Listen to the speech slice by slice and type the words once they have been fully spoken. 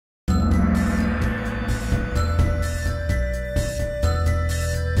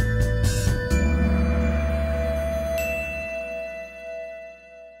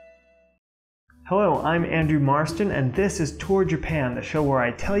Hello, I'm Andrew Marston, and this is Tour Japan, the show where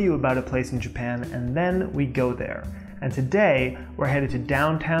I tell you about a place in Japan and then we go there. And today, we're headed to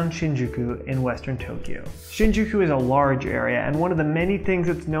downtown Shinjuku in western Tokyo. Shinjuku is a large area, and one of the many things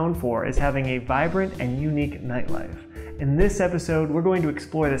it's known for is having a vibrant and unique nightlife. In this episode, we're going to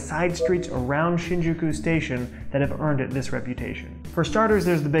explore the side streets around Shinjuku Station that have earned it this reputation. For starters,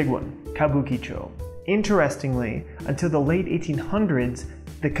 there's the big one, Kabukicho. Interestingly, until the late 1800s,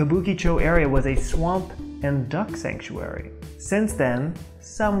 the Kabukicho area was a swamp and duck sanctuary. Since then,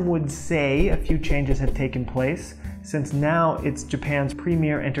 some would say a few changes have taken place, since now it's Japan's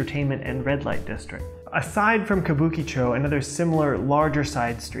premier entertainment and red light district. Aside from Kabukicho and other similar larger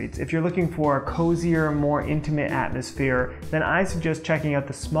side streets, if you're looking for a cozier, more intimate atmosphere, then I suggest checking out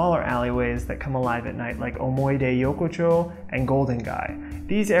the smaller alleyways that come alive at night like Omoide Yokocho and Golden Gai.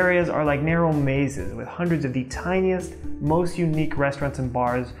 These areas are like narrow mazes with hundreds of the tiniest, most unique restaurants and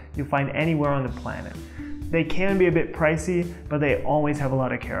bars you'll find anywhere on the planet. They can be a bit pricey, but they always have a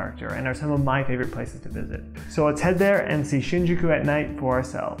lot of character and are some of my favorite places to visit. So let's head there and see Shinjuku at night for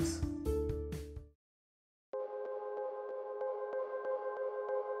ourselves.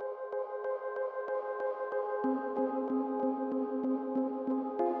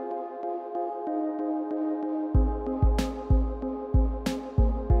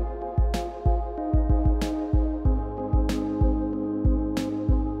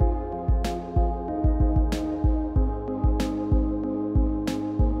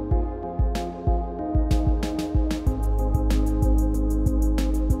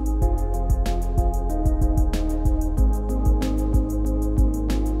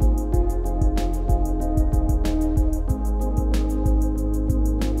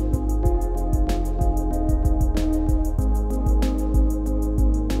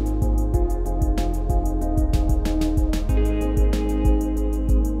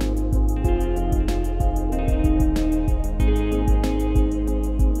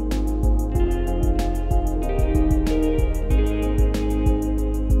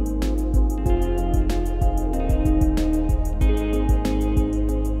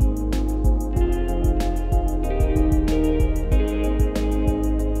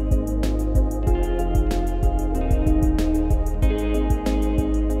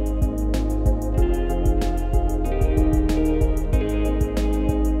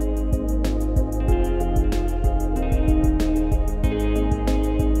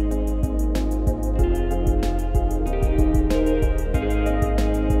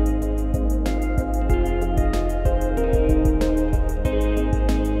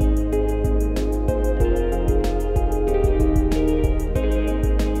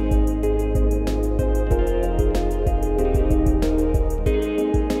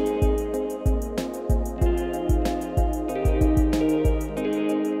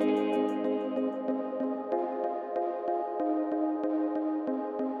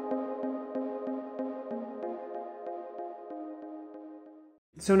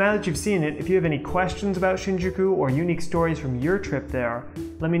 So now that you've seen it, if you have any questions about Shinjuku or unique stories from your trip there,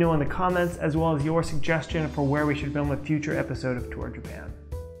 let me know in the comments, as well as your suggestion for where we should film a future episode of Tour Japan.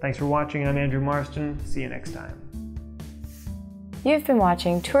 Thanks for watching. I'm Andrew Marston. See you next time. You've been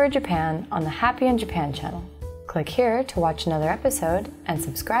watching Tour Japan on the Happy in Japan channel. Click here to watch another episode and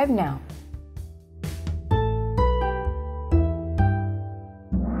subscribe now.